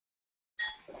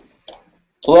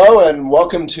Hello and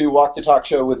welcome to Walk the Talk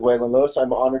Show with Waylon Lewis.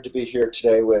 I'm honored to be here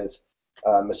today with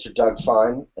Mr. Doug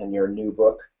Fine and your new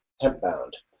book, Hemp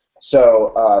Bound.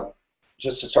 So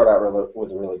just to start out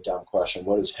with a really dumb question,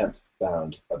 what is Hemp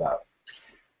Bound about?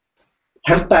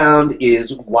 Hemp Bound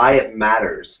is why it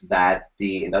matters that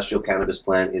the industrial cannabis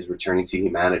plant is returning to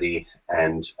humanity,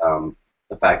 and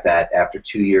the fact that after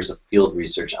 2 years of field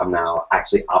research, I'm now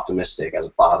actually optimistic as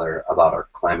a father about our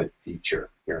climate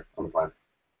future here on the planet.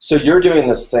 So you're doing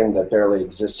this thing that barely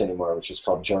exists anymore, which is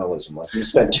called journalism. Like you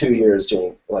spent 2 years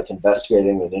doing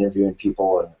investigating and interviewing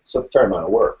people, and it's a fair amount of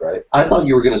work, right? I thought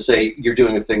you were going to say you're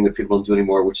doing a thing that people don't do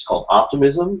anymore, which is called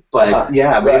optimism. But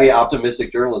yeah, maybe right.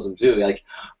 Optimistic journalism too. Like,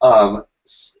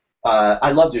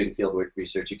 I love doing field work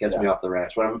research. It gets me off the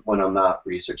ranch. When I'm not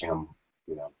researching, I'm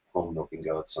home milking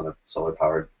goats on a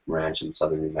solar-powered ranch in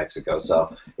southern New Mexico.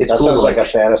 So it's that cool. Sounds like a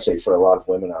fantasy for a lot of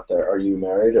women out there. Are you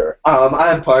married or?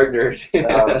 I'm partnered.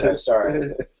 Okay,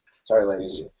 sorry,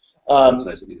 ladies. That's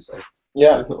nice of you to say.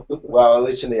 Yeah, well, at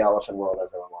least in the elephant world,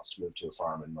 everyone wants to move to a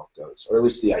farm and milk goats, or at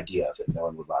least the idea of it. No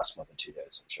one would last more than 2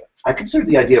 days, I'm sure. I consider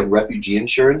the idea of refugee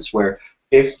insurance, where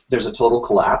if there's a total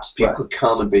collapse, people could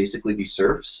come and basically be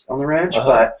serfs on the ranch.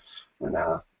 But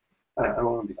I don't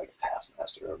want to be like a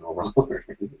taskmaster or an overlord.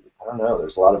 I don't know.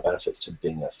 There's a lot of benefits to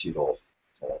being a feudal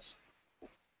kind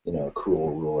of,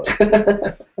 cruel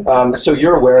ruler. So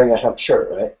you're wearing a hemp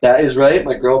shirt, right? That is right.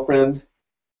 My girlfriend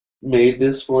made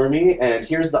this for me, and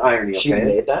here's the irony. She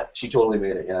made that? She totally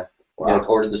made it. Yeah. Wow. Yeah, like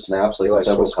ordered the snaps like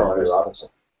several colors. Robinson.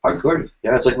 Hardcore.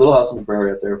 Yeah, it's like Little House on the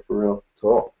Prairie out there for real.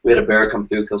 Cool. We had a bear come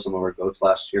through, kill some of our goats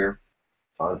last year.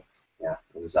 Fun. Yeah,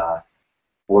 it was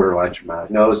borderline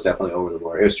traumatic. No, it was definitely over the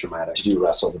border. It was traumatic. Did you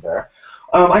wrestle the bear?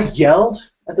 I yelled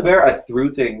at the bear. I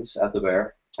threw things at the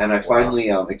bear, and I finally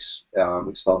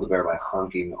expelled the bear by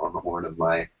honking on the horn of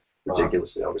my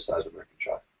ridiculously oversized American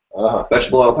truck.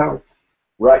 Vegetable oil powered.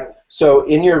 Right. So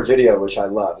in your video, which I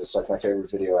love, it's like my favorite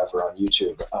video ever on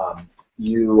YouTube.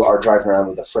 You are driving around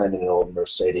with a friend in an old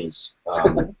Mercedes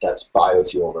that's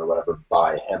biofueled or whatever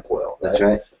by hemp oil. Right? That's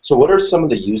right. So what are some of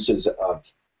the uses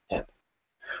of hemp?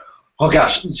 Oh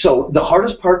gosh, so the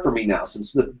hardest part for me now,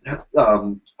 since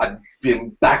I've been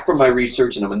back from my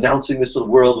research and I'm announcing this to the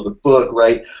world with a book,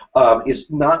 right,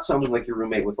 is not sounding like your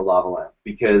roommate with a lava lamp,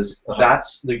 because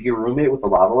your roommate with the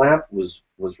lava lamp was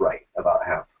right about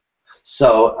hemp.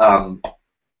 So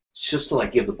just to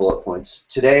give the bullet points,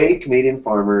 today Canadian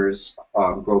farmers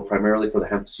grow primarily for the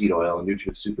hemp seed oil, a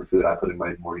nutrient superfood I put in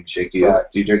my morning shake. Do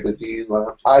you drink that? Do you use a lot of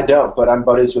hemp? I don't, but I'm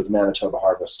buddies with Manitoba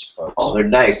Harvest folks. Oh, they're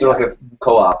nice. They're like a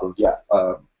co-op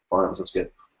of farms. That's good.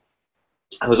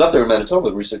 I was up there in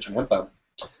Manitoba researching hemp.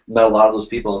 Met a lot of those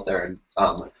people up there, and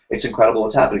it's incredible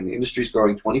what's happening. The industry's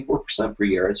growing 24% per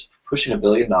year. It's pushing $1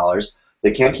 billion.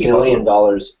 They can't keep $1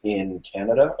 billion in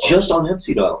Canada? Just on hemp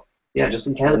seed oil. Yeah, just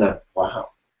in Canada. Wow.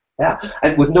 Yeah,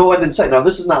 and with no end in sight. Now,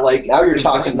 this is not like... Now you're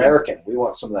talking American. We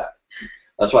want some of that.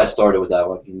 That's why I started with that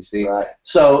one, can you see? Right.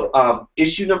 So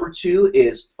issue number 2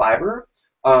 is fiber.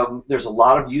 There's a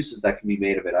lot of uses that can be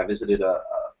made of it. I visited a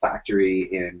factory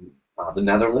in the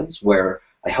Netherlands where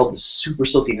I held the super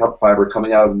silky hemp fiber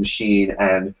coming out of a machine,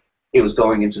 and it was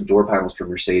going into door panels for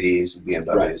Mercedes and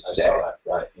BMWs today. I saw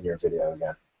that, in your video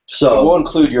again. So we'll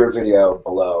include your video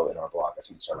below in our blog. I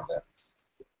think it started there.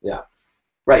 Yeah.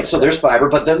 Right, so there's fiber,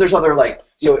 but then there's other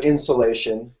So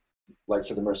insulation, like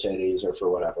for the Mercedes or for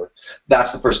whatever.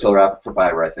 That's the first killer app for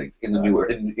fiber, I think, in the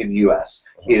in the U.S.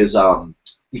 Is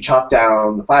you chop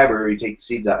down the fiber, you take the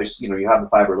seeds out, you have the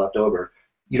fiber left over.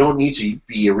 You don't need to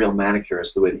be a real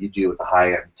manicurist the way that you do with the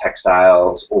high-end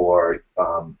textiles or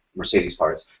Mercedes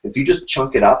parts. If you just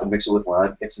chunk it up and mix it with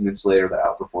lime, it's an insulator that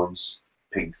outperforms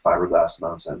pink fiberglass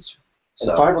nonsense.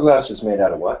 So, and fiberglass is made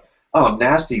out of what? Oh,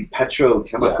 nasty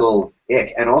petrochemical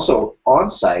ick. And also,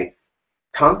 on-site,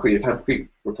 concrete, if hempcrete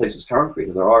replaces concrete,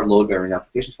 and there are load-bearing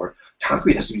applications for it,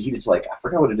 concrete has to be heated to, I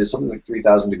forgot what it is, something like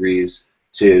 3,000 degrees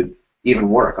to even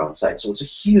work on-site. So it's a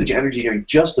huge energy drink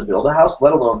just to build a house,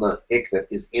 let alone the ick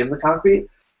that is in the concrete.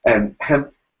 And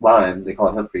hemp lime, they call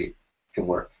it hempcrete, can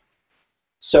work.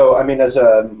 So, I mean, as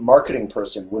a marketing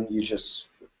person, wouldn't you just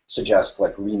suggest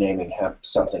renaming hemp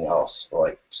something else,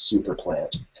 or super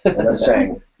plant, and then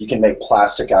saying you can make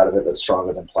plastic out of it that's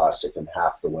stronger than plastic and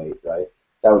half the weight, right?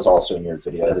 That was also in your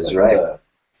video. That is right.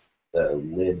 The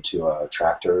lid to a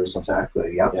tractor or something.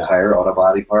 Exactly. Yep. Yeah. Tire, auto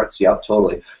body parts. Yep.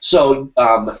 Totally. So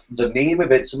the name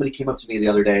of it. Somebody came up to me the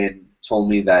other day and told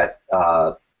me that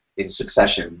in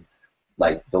succession,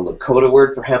 the Lakota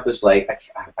word for hemp is I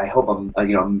hope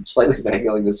I'm slightly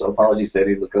mangling this, so apologies to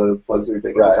any Lakota folks who are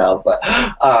thinking this out, but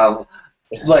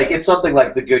it's something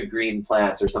like the good green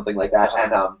plant or something like that.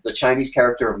 And the Chinese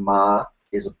character of Ma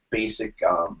is a basic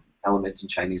element in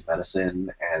Chinese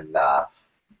medicine, and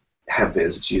hemp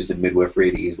is. It's used in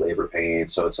midwifery to ease labor pain,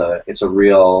 so it's a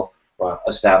real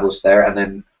established there. And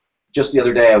then just the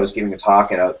other day, I was giving a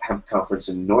talk at a hemp conference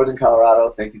in northern Colorado.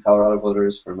 Thank you, Colorado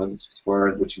voters, for Amendment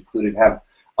 64, which included hemp.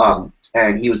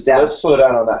 And he was deaf. Let's slow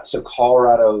down on that. So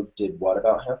Colorado did what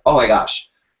about hemp? Oh my gosh.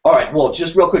 All right, well,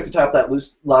 just real quick to top that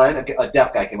loose line, a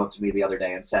deaf guy came up to me the other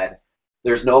day and said,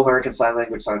 there's no American Sign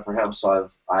Language sign for hemp, so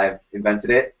I've invented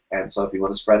it, and so if you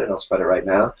want to spread it, I'll spread it right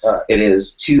now. All right. It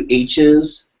is 2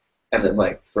 H's, and then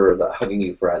like for the hugging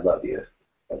you for I love you.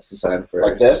 That's the sign for...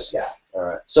 Like this? Yeah. All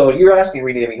right. So you're asking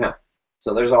renaming hemp.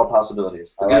 So there's all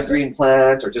possibilities. The good green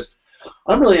plant, or just,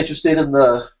 I'm really interested in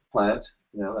the plant,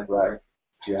 you know, like... Right.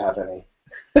 Do you have any?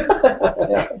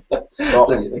 Yeah. Well,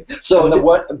 so the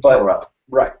what? But Colorado.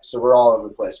 right. So we're all over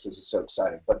the place because it's so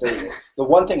exciting. But the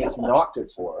one thing it's not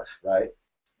good for, right,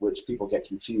 which people get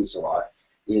confused a lot,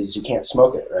 is you can't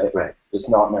smoke it, right? Right. It's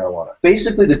not marijuana.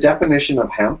 Basically, the definition of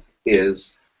hemp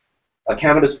is a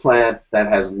cannabis plant that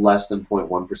has less than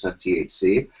 0.1%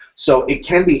 THC. So it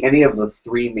can be any of the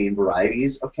 3 main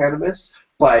varieties of cannabis,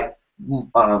 but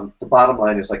the bottom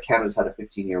line is, like, cannabis had a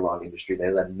 15-year-long industry. They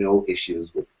had no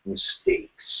issues with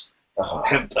mistakes.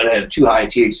 Hemp that had too high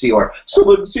THC, or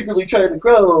someone secretly trying to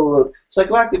grow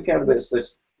psychoactive cannabis.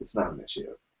 It's not an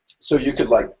issue. So you could,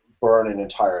 like, burn an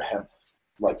entire hemp,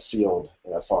 like, field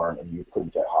in a farm, and you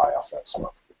couldn't get high off that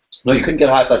smoke. No, you couldn't get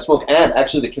high off that smoke. And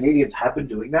actually, the Canadians have been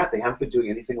doing that. They haven't been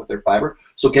doing anything with their fiber.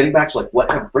 So getting back to, like,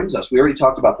 what hemp brings us, we already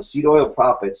talked about the seed oil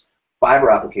profits, fiber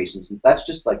applications. That's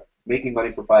just, like, making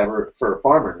money for fiber for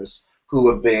farmers who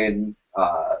have been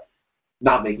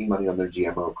not making money on their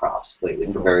GMO crops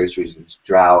lately for various reasons,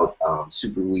 drought,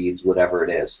 super weeds, whatever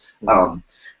it is.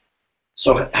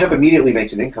 So hemp immediately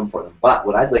makes an income for them. But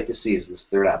what I'd like to see is this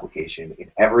third application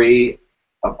in every,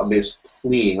 I'm just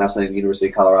pleading, last night at the University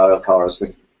of Colorado's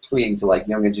been pleading to, like,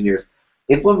 young engineers,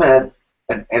 implement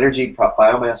an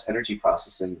biomass energy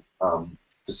processing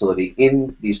facility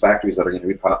in these factories that are going to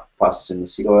be processing the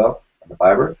seed oil and the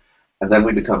fiber, and then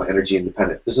we become energy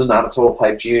independent. This is not a total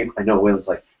pipe dream. I know Waylon's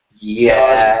like, yeah. No,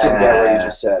 I just didn't get what you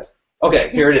just said. Okay,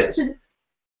 here it is.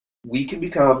 We can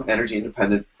become energy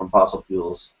independent from fossil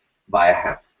fuels via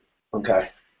hemp. Okay.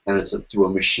 And it's through a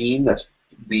machine that's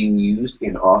being used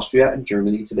in Austria and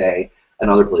Germany today and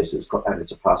other places, and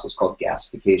it's a process called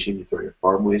gasification. You throw your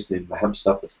farm waste in, the hemp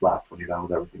stuff that's left when you're done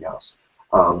with everything else.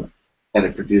 And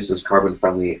it produces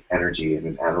carbon-friendly energy in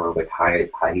an anaerobic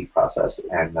high heat process,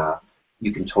 and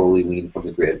you can totally wean from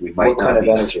the grid. What kind of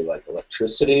energy, like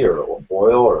electricity or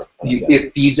oil? Or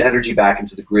it feeds energy back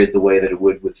into the grid the way that it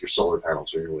would with your solar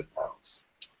panels or your wind panels.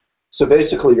 So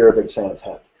basically, you're a big fan of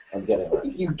hemp. I'm getting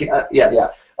that. Yes. Yeah.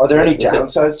 Are there any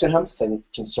downsides to hemp?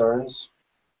 Concerns?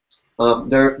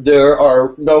 There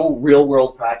are no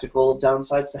real-world practical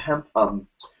downsides to hemp.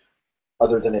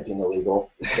 Other than it being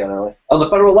illegal, generally? On the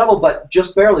federal level, but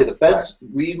just barely. The feds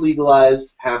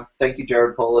re-legalized hemp. Thank you,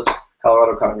 Jared Polis,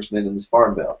 Colorado congressman, in this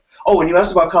farm bill. Oh, and you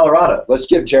asked about Colorado. Let's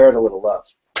give Jared a little love.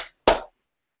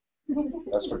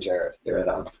 That's for Jared. Right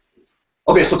on.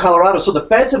 Okay, so Colorado. So the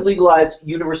feds have legalized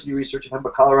university research in hemp,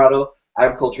 but Colorado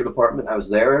Agriculture Department, I was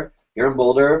there here in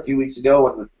Boulder a few weeks ago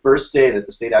on the first day that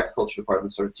the state agriculture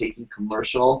department started taking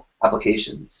commercial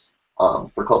applications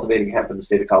for cultivating hemp in the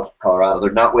state of Colorado.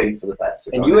 They're not waiting for the feds.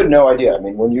 And you had no idea. I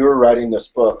mean, when you were writing this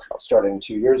book starting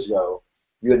 2 years ago,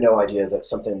 you had no idea that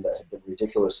something that had been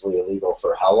ridiculously illegal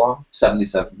for how long?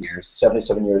 77 years.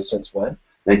 77 years since when?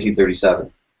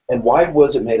 1937. And why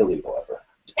was it made illegal ever?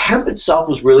 Hemp itself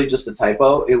was really just a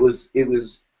typo. It was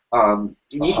an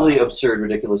equally absurd,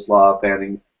 ridiculous law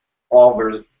banning all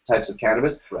types of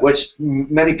cannabis, which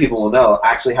many people will know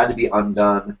actually had to be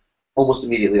undone almost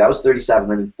immediately. That was 37.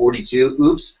 Then in 42,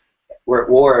 oops, we're at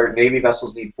war. Navy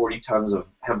vessels need 40 tons of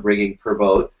hemp rigging per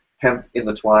boat. Hemp in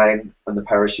the twine and the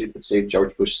parachute that saved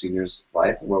George Bush Sr.'s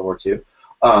life in World War II.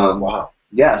 Wow.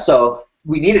 Yeah, so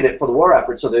we needed it for the war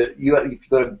effort. So that if you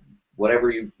go to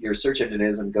whatever your search engine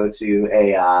is and go to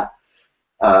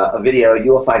a video,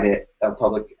 you will find it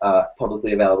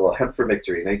publicly available. Hemp for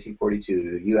Victory,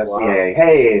 1942, USDA. Wow.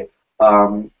 Hey,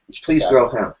 please grow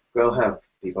hemp,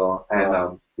 people.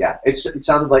 And yeah, it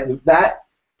sounded like that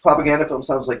propaganda film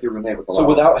sounds like your roommate with the law. So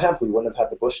without hemp, we wouldn't have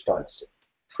had the Bush dynasty.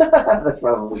 That's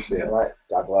probably true. Right.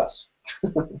 God bless.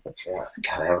 Yeah.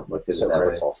 God, I haven't looked at it so that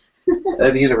grateful. way.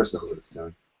 The universe knows what it's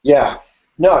doing. Yeah.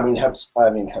 No, I mean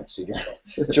Hemp Senior.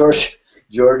 George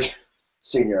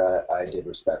Senior, I did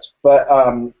respect. But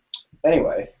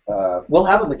anyway, we'll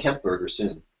have a McKemp burger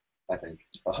soon, I think.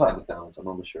 At McDonald's, I'm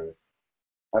almost sure.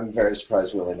 I'm very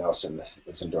surprised Willie Nelson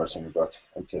is endorsing your book.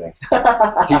 I'm kidding.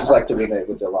 He's like the roommate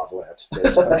with the lava lamp,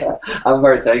 basically. I'm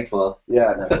very thankful.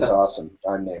 Yeah, no, he's awesome.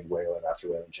 I'm named Waylon after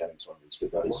Waylon Jennings, one of his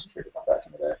good buddies back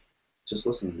in the day. Just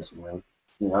listen to this one.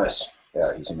 Nice.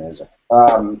 Yeah, he's amazing.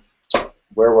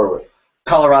 Where were we?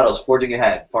 Colorado's forging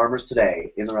ahead. Farmers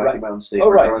today in the Rocky Mountain State.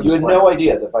 Oh, right. You had no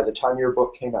idea that by the time your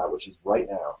book came out, which is right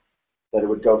now, that it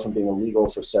would go from being illegal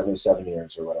for 77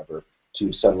 years or whatever to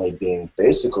suddenly being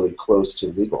basically close to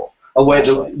legal.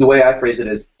 The way I phrase it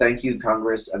is, thank you,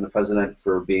 Congress and the President,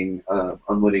 for being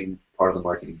unwitting part of the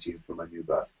marketing team for my new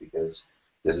book, because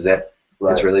this is it.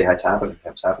 Right. It's really it's happening.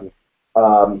 It's happening.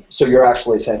 So you're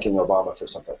actually thanking Obama for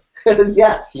something.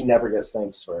 Yes. He never gets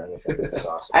thanks for anything. That's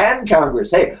awesome. And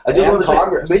Congress. Hey, I just want to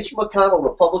Congress. say, Mitch McConnell,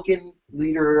 Republican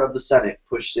leader of the Senate,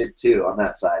 pushed it too on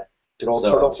that side. Good old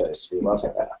turtle face. We love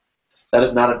him. That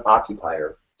is not an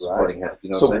occupier supporting him.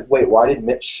 You know what I'm saying? Wait, why did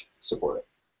Mitch support it?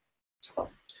 If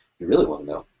you really want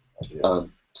to know.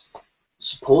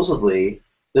 Supposedly,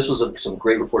 this was some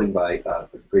great reporting by a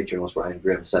great journalist, Ryan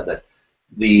Grimm, said that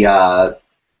the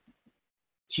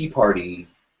Tea Party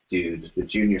dude, the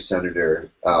junior senator,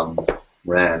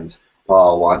 Rand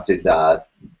Paul, wanted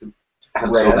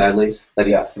hemp so badly that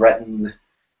he threatened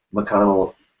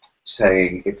McConnell,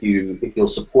 saying, if you'll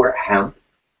support hemp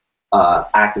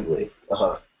actively,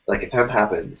 like if hemp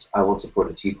happens, I won't support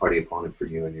a Tea Party opponent for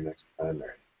you in your next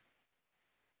primary.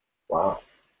 Wow.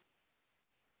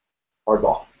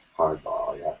 Hardball.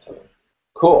 Hardball, yeah, totally.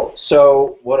 Cool.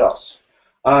 So what else?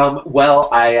 Well,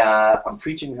 I'm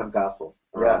preaching hemp gospel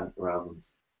around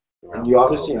and you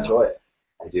obviously enjoy it.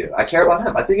 I do. I care about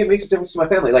hemp. I think it makes a difference to my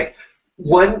family. Like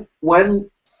when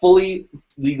fully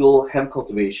legal hemp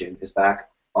cultivation is back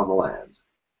on the land,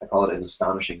 I call it an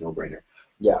astonishing no-brainer.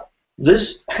 Yeah.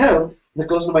 This hemp that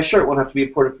goes into my shirt won't have to be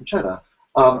imported from China.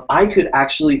 I could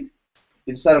actually,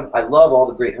 instead of, I love all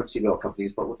the great hemp seed oil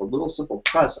companies, but with a little simple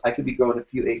press, I could be growing a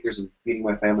few acres and feeding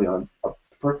my family on a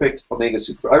perfect omega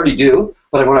super. I already do,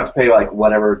 but I won't have to pay like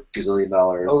whatever gazillion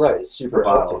dollars. Oh, right. It's super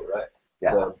healthy, right?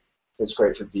 Yeah. It's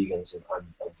great for vegans, and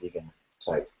I'm a vegan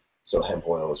type, so hemp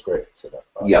oil is great for that.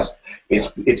 Yep.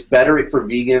 It's better for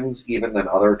vegans even than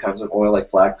other kinds of oil like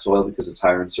flax oil because it's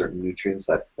higher in certain nutrients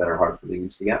that are hard for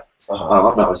vegans to get.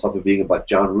 I'm not myself a vegan, but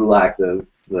John Rulak,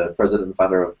 the president and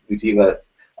founder of Nutiva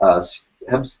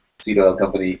hemp seed oil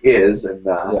company, is, and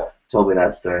told me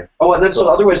that story. Oh, and then so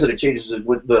other ways that it changes is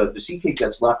with the seed cake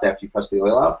that's left after you press the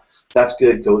oil off. That's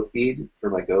good goat feed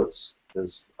for my goats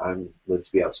because I live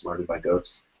to be outsmarted by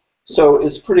goats. So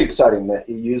it's pretty exciting that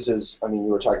it uses, I mean,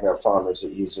 you were talking about farmers,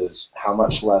 it uses how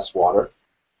much less water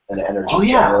and energy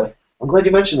generally? I'm glad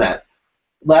you mentioned that.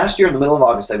 Last year in the middle of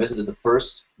August, I visited the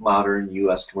first modern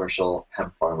U.S. commercial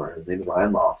hemp farmer. His name is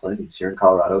Ryan Laughlin. He's here in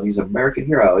Colorado. He's an American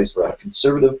hero. He's from a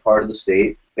conservative part of the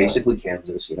state, basically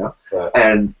Kansas, you know.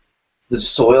 And the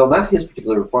soil, not his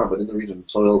particular farm, but in the region, the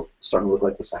soil is starting to look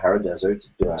like the Sahara Desert.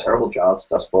 It's doing terrible jobs,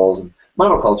 dust bowls, and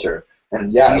monoculture.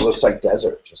 And it looks like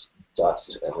desert, just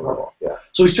dust everywhere. Yeah.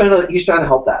 So he's trying to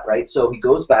help that, right? So he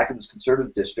goes back in this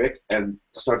conservative district and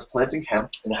starts planting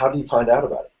hemp. And how did he find out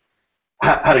about it?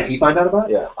 How did he find out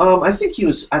about it? Yeah. I think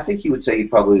he would say he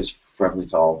probably was friendly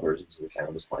to all versions of the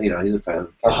cannabis plant. You know, he's a fan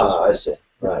of cannabis. I see.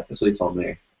 Right. That's what he told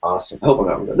me. Awesome. I hope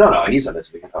I'm not. No, he said it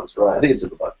to me. I think it's in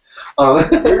the book.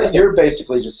 You're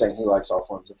basically just saying he likes all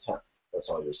forms of hemp. That's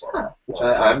all you're saying. Which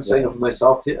I'm saying of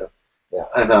myself too. Yeah.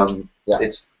 And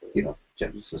it's, you know,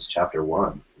 Genesis chapter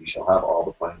 1. You shall have all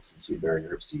the plants and seed-bearing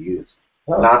herbs to use.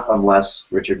 Not unless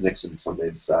Richard Nixon someday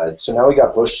decides. So now we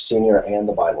got Bush Sr. and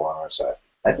the Bible on our side.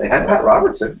 I think, and Pat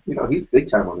Robertson, you know, he's big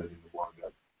time on it in the war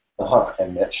gun.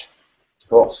 And Mitch.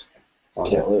 Cool.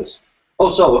 Can't lose. Oh,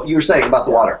 so you were saying about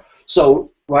the water. So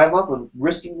Ryan Laughlin,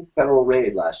 risking federal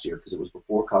raid last year, because it was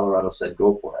before Colorado said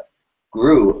go for it,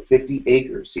 grew 50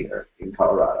 acres here in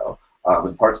Colorado,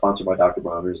 in part sponsored by Dr.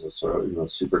 Bronner's, a sort of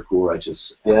super cool,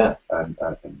 righteous and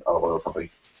oil company.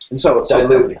 And so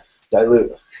dilute.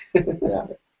 Yeah.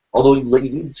 Although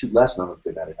you need to less now that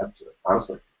they've added hemp to it,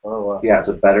 honestly. Oh, wow. Yeah, it's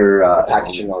a better...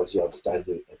 packaging always yells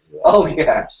dilute. Oh,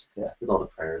 yeah. With all the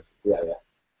prayers. Yeah.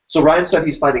 So Ryan said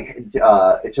he's finding...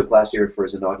 it took last year for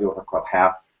his inaugural crop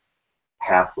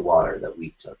half the water that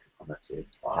wheat took on that same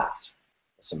farm. Half.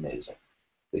 That's amazing.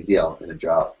 Big deal in a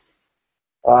drought.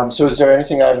 So is there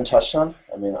anything I haven't touched on?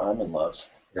 I mean, I'm in love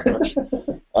very much.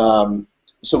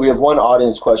 So we have one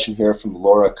audience question here from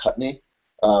Laura Cutney.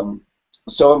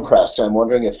 So impressed. I'm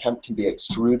wondering if hemp can be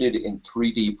extruded in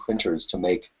 3D printers to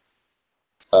make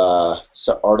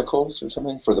some articles or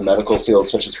something for the medical field,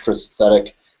 such as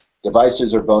prosthetic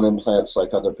devices or bone implants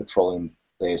like other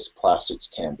petroleum-based plastics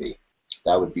can be.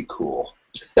 That would be cool.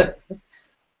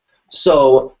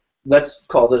 So let's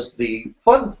call this the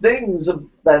fun things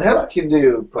that hemp can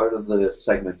do part of the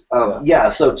segment. Yeah,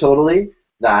 so totally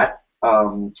that.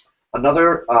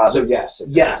 Another. So yes.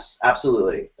 Yes,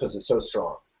 absolutely. Because it's so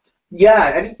strong.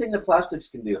 Yeah, anything that plastics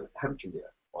can do, hemp can do.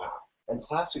 Wow. And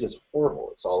plastic is horrible.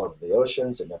 It's all over the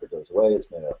oceans. It never goes away.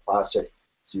 It's made out of plastic.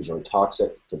 It's usually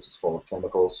toxic because it's full of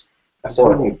chemicals. I'm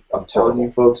telling you,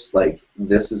 folks, like,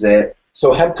 this is it.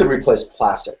 So hemp could replace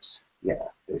plastics. Yeah,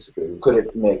 basically. Could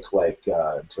it make, like,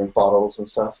 drink bottles and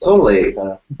stuff? Totally.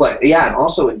 But, yeah, and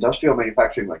also industrial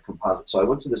manufacturing, like composites. So I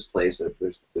went to this place.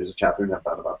 There's a chapter in Hemp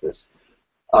about this.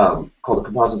 Called the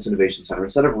Composites Innovation Center.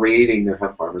 Instead of raiding their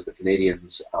hemp farmers, the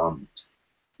Canadians,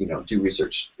 do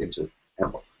research into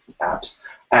hemp apps,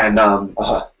 and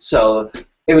so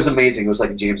it was amazing. It was like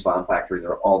a James Bond factory.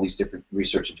 There are all these different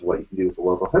research into what you can do with the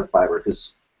local hemp fiber,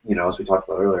 because as we talked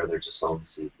about earlier, they're just sowing the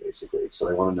seed basically. So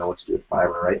they want to know what to do with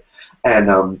fiber, right? And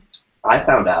I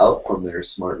found out from their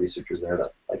smart researchers there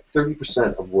that like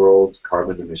 30% of world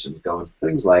carbon emissions go into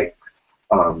things like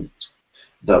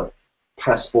the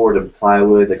pressboard and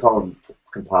plywood. They call them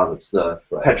composites. The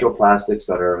petroplastics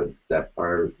that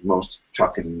are most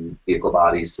truck and vehicle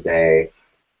bodies today.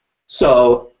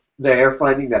 So they're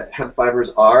finding that hemp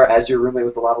fibers are, as your roommate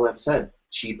with the lava lamp said,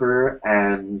 cheaper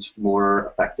and more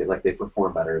effective. Like they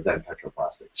perform better than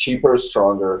petroplastics. Cheaper,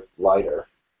 stronger, lighter.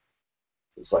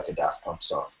 It's like a Daft Punk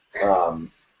song.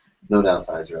 No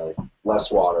downsides really.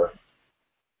 Less water.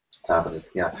 It's happening.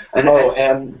 Yeah.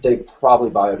 And they probably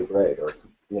biodegrade or.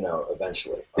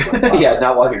 Eventually. Yeah,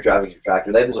 not while you're driving your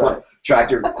tractor. They had this one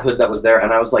tractor hood that was there,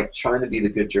 and I was like trying to be the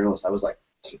good journalist. I was like,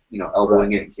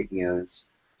 elbowing it and kicking it. It's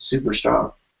super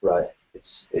strong. Right.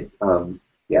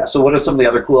 Yeah. So what are some of the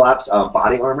other cool apps?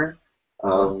 Body Armor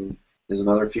is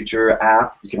another future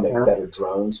app. You can make better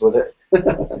drones with it.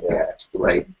 Yeah.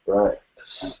 Right. Right.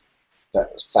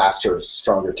 That faster,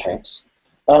 stronger tanks.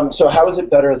 So how is it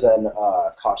better than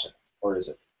cotton, or is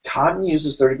it? Cotton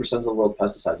uses 30% of the world's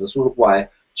pesticides. This is why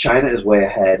China is way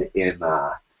ahead in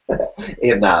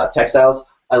textiles.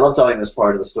 I love telling this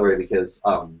part of the story because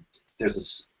there's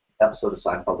this episode of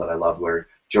Seinfeld that I love where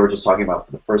George is talking about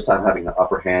for the first time having the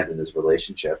upper hand in his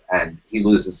relationship, and he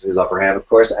loses his upper hand, of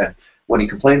course, and when he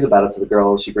complains about it to the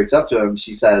girl, she breaks up to him,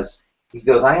 he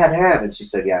goes, I had hand, and she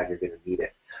said, yeah, you're going to need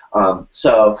it.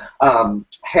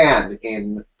 Hand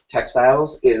in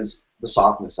textiles is the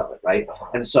softness of it, right?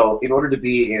 And so in order to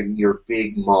be in your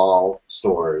big mall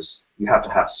stores, you have to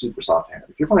have super soft hand.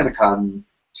 If you're buying a cotton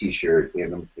t-shirt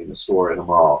in a store in a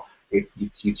mall,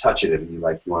 you touch it and you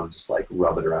want to just like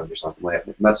rub it around or something like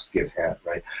that. That's good hand,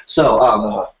 right?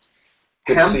 So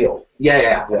good hemp, feel.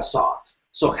 Yeah, it's soft.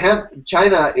 So hemp,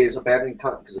 China is abandoning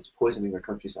cotton because it's poisoning their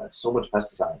countryside. So much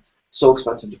pesticides, so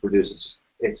expensive to produce.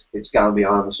 It's gone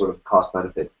beyond the sort of cost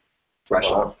benefit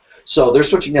threshold. So they're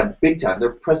switching that big time.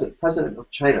 Their president of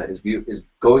China is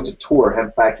going to tour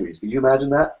hemp factories. Could you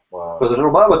imagine that? Wow. President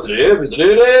Obama today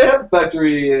visited a hemp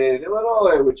factory in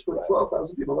Illinois, which put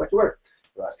 12,000 people back to work.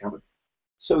 That's coming.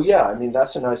 So yeah, I mean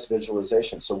that's a nice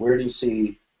visualization. So where do you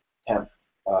see hemp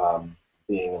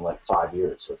being in like 5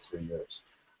 years or 3 years?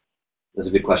 That's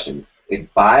a good question. In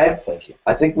 5, thank you.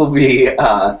 I think we'll be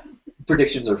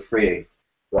predictions are free.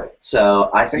 Right. So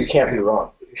I think you can't be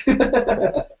wrong.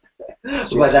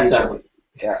 So by that time,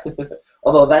 yeah.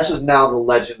 Although that's just now the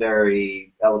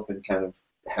legendary elephant kind of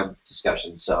hemp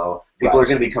discussion, so people are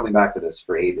going to be coming back to this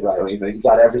for ages. Right. Don't you think? You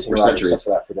got everything right centuries. except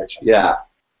for that prediction. Yeah.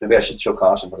 Maybe I should show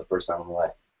caution for the first time in my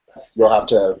life. You'll have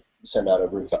to send out a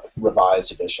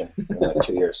revised edition in like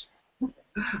 2 years.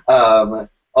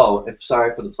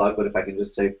 Sorry for the plug, but if I can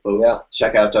just say, folks,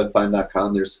 check out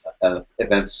DougFine.com. There's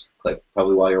events, like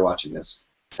probably while you're watching this,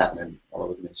 happening all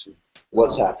over the nation.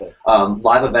 What's happening?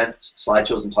 Live event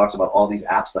slideshows and talks about all these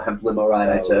apps, the hemp limo ride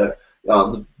I took,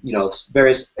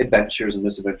 various adventures and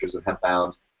misadventures of hemp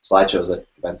bound slideshows at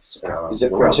events. Is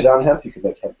it printed on hemp? You can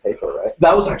make hemp paper, right?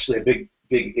 That was actually a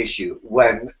big issue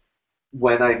when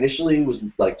I initially was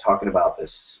like talking about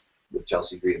this with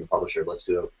Chelsea Green, the publisher. Let's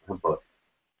do a hemp book,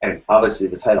 and obviously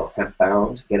the title, Hemp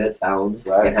Bound, get it, bound,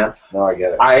 get hemp. No, I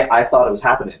get it. I thought it was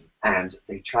happening. And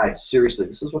they tried, seriously,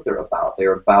 this is what they're about.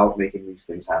 They're about making these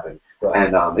things happen. Right.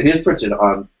 And it is printed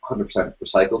on 100%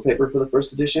 recycled paper for the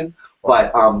first edition,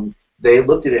 but they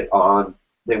looked at it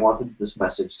they wanted this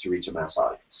message to reach a mass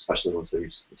audience, especially once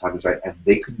the time was right, and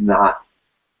they could not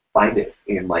find it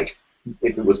in, like,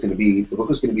 if the book was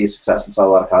going to be a success and sell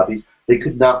a lot of copies, they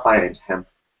could not find hemp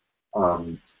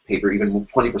paper, even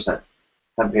 20%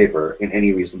 hemp paper in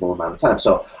any reasonable amount of time.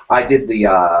 So I did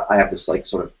I have this, like,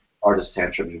 sort of artist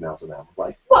tantrum email to them,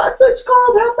 like, what? It's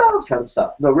called hemp bound kind of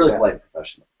stuff. No, really polite and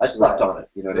professional. I slept on it,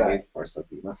 you know what I mean? Of course, like,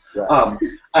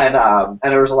 and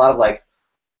there was a lot of like,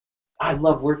 I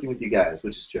love working with you guys,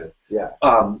 which is true. Yeah.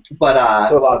 But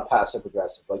so a lot of passive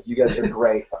aggressive. Like, you guys are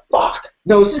great. But fuck.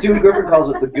 no, Stewie Griffin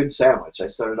calls it the good sandwich. I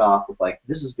started off with like,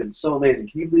 this has been so amazing.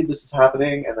 Can you believe this is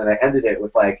happening? And then I ended it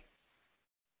with like,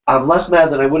 I'm less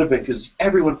mad than I would have been because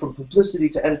everyone from publicity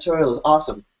to editorial is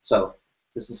awesome. So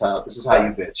this is how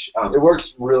you bitch. It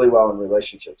works really well in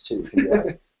relationships too. You can be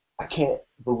like, I can't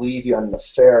believe you had an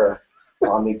affair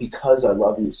on me because I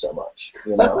love you so much.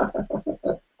 You know,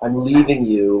 I'm leaving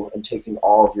you and taking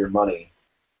all of your money,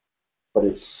 but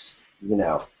it's, you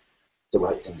know, the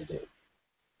right thing to do.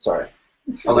 Sorry.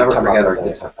 I'll never forget our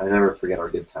good times. I never forget our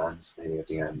good times. Maybe at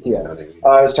the end. Yeah. You know what I mean?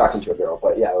 I was talking to a girl,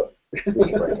 but yeah, we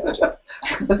can break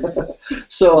it.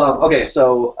 So okay,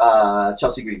 so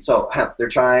Chelsea Green. So Hemp, they're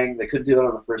trying. They couldn't do it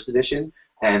on the first edition,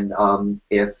 and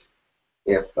if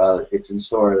it's in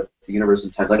store, if the universe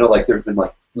intends. I know like there've been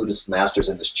like Buddhist masters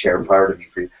in this chair prior to me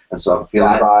for you, and so I'm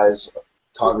feeling rabbis,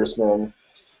 congressmen.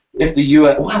 If the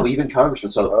U.S. Wow, even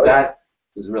congressmen. So that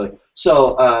is really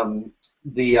so.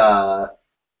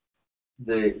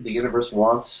 The universe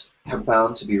wants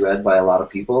Hempbound to be read by a lot of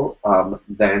people.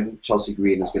 Then Chelsea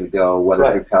Green is going to go,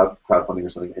 whether through crowdfunding or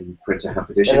something, and print a Hemp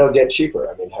edition. And it'll get cheaper.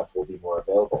 I mean, Hemp will be more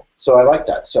available. So I like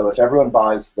that. So if everyone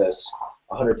buys this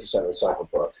 100% recycled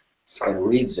book and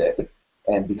reads it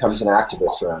and becomes an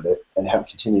activist around it, and Hemp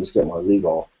continues to get more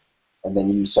legal, and then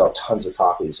you sell tons of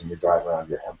copies and you're driving around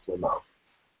your Hemp limo,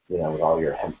 you know, with all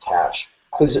your Hemp cash.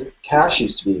 Because cash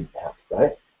used to be Hemp,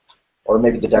 right? Or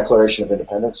maybe the Declaration of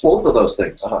Independence? Both of those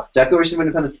things. Declaration of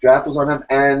Independence draft was on Hemp,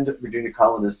 and Virginia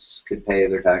colonists could pay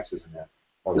their taxes in Hemp.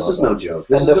 This is no joke.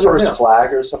 This is the first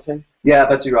flag or something? Yeah,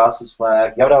 Betsy Ross's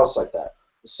flag. What else like that?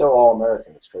 It's so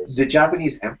all-American. It's crazy. The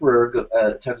Japanese emperor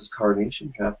attends his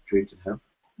coronation draped in Hemp.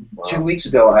 Wow. 2 weeks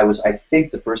ago, I was, I think,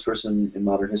 the first person in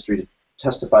modern history to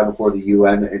testify before the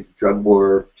UN to end the drug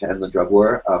war. They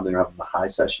were having the high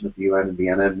session at the UN in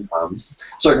Vienna, and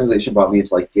this organization brought me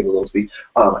to like give a little speech.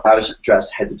 I was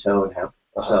dressed head to toe in hemp,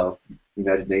 so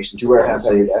United Nations. Do you wear hemp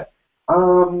every day?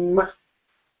 To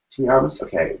be honest,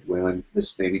 okay, Waylon,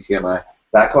 this may be TMI.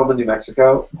 Back home in New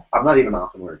Mexico, I'm not even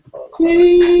often wearing clothes.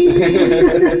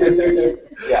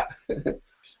 Yeah.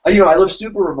 You know, I live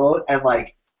super remote, and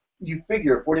like, you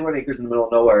figure 41 acres in the middle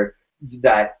of nowhere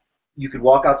that you could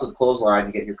walk out to the clothesline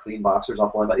and get your clean boxers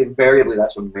off the line, but invariably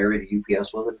that's when Mary, the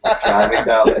UPS woman, is like driving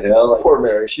down the hill. Like, poor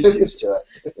Mary, she's used to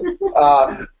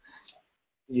it.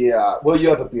 Yeah, well, you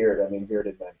have a beard. I mean,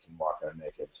 bearded men can walk around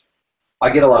naked. I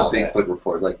get a lot of Bigfoot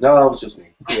reports. Like, no, it was just me.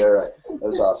 Yeah, right.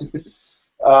 That's awesome.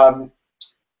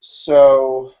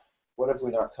 So, what have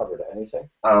we not covered? Anything?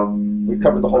 We've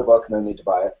covered the whole book. No need to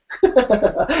buy it.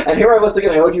 And here I was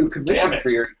thinking I owed you a commission for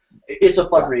your. It's a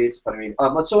fun read. It's a fun read.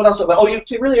 So what else?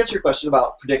 To really answer your question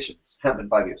about predictions, Hemp in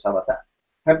 5 years. How about that?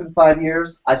 Hemp in 5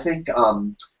 years. I think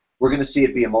we're going to see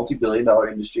it be a multi-billion-dollar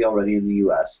industry already in the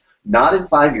U.S. Not in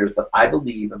 5 years, but I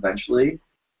believe eventually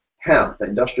hemp, the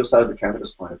industrial side of the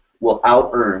cannabis plant, will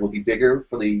be bigger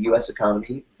for the U.S.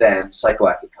 economy than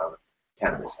psychoactive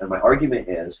cannabis. And my argument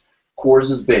is Coors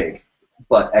is big,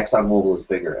 but ExxonMobil is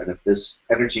bigger. And if this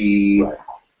energy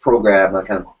program, that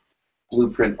kind of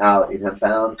blueprint out in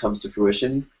Hempbound comes to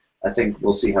fruition, I think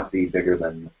we'll see hemp be bigger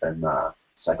than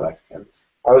psychoactive cannabis.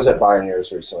 I was at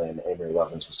Bioneers recently, and Amory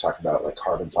Lovins was talking about like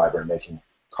carbon fiber and making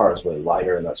cars way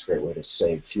lighter, and that's a great way to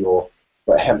save fuel.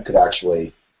 But hemp could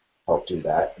actually help do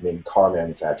that. I mean, car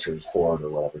manufacturers, Ford or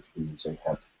whatever, could be using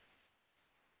hemp.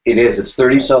 It is. It's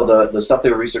 30. So the stuff they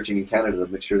were researching in Canada, the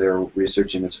mixture they were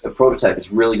researching, it's a prototype.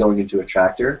 It's really going into a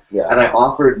tractor. Yeah. And I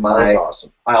offered That's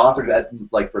awesome. I offered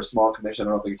like for a small commission. I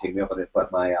don't know if you can take me up on it,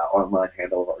 but my online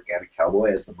handle of Organic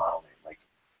Cowboy as the model name, like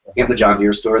in the John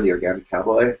Deere store, the Organic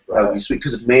Cowboy. That would be sweet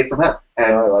because it's made from hemp.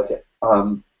 And I like it.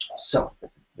 So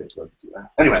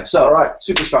anyway, so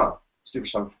super strong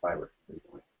fiber.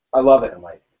 I love it.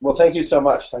 Well, thank you so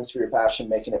much. Thanks for your passion,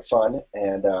 making it fun,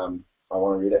 and I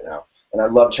want to read it now. And I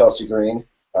love Chelsea Green.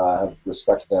 I've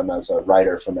respected them as a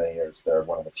writer for many years. They're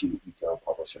one of the few eco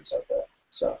publishers out there.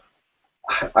 So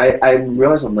I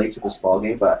realize I'm late to this ball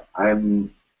game, but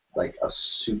I'm like a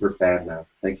super fan now.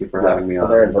 Thank you for having me on.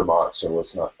 They're in Vermont, so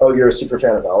let's not. Oh, you're a super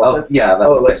fan of Elephant? Oh, yeah.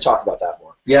 Let's talk about that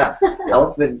more. Yeah,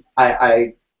 Elephant.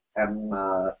 I am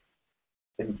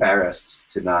embarrassed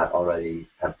to not already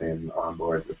have been on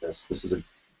board with this.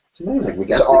 It's amazing.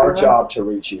 It's our job to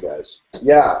reach you guys.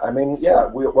 Yeah, I mean, yeah.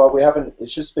 We haven't.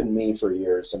 It's just been me for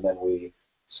years, and then we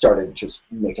started just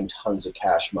making tons of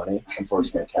cash money.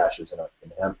 Unfortunately, cash isn't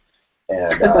in hemp,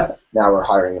 and now we're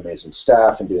hiring amazing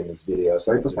staff and doing these videos.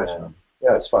 Very professional.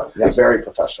 Yeah, it's fun. Yeah, very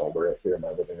professional. We're here in my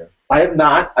living room. I have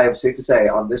not. I have safe to say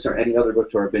on this or any other book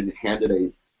tour, I've been handed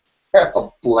a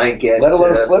blanket. Let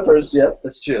alone slippers. Yep,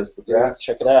 that's true. Yeah,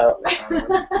 check it out.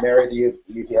 Mary, the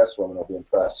UPS woman, will be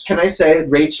impressed. Can I say,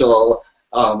 Rachel,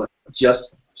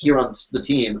 just here on the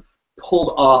team,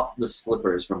 pulled off the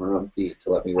slippers from her own feet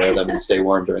to let me wear them and stay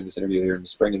warm during this interview here in the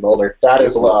spring in Boulder. That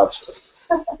is love.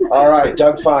 All right,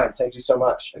 Doug Fine, thank you so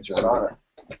much. It's an honor.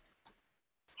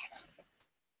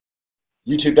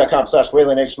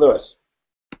 YouTube.com/Waylon H. Lewis.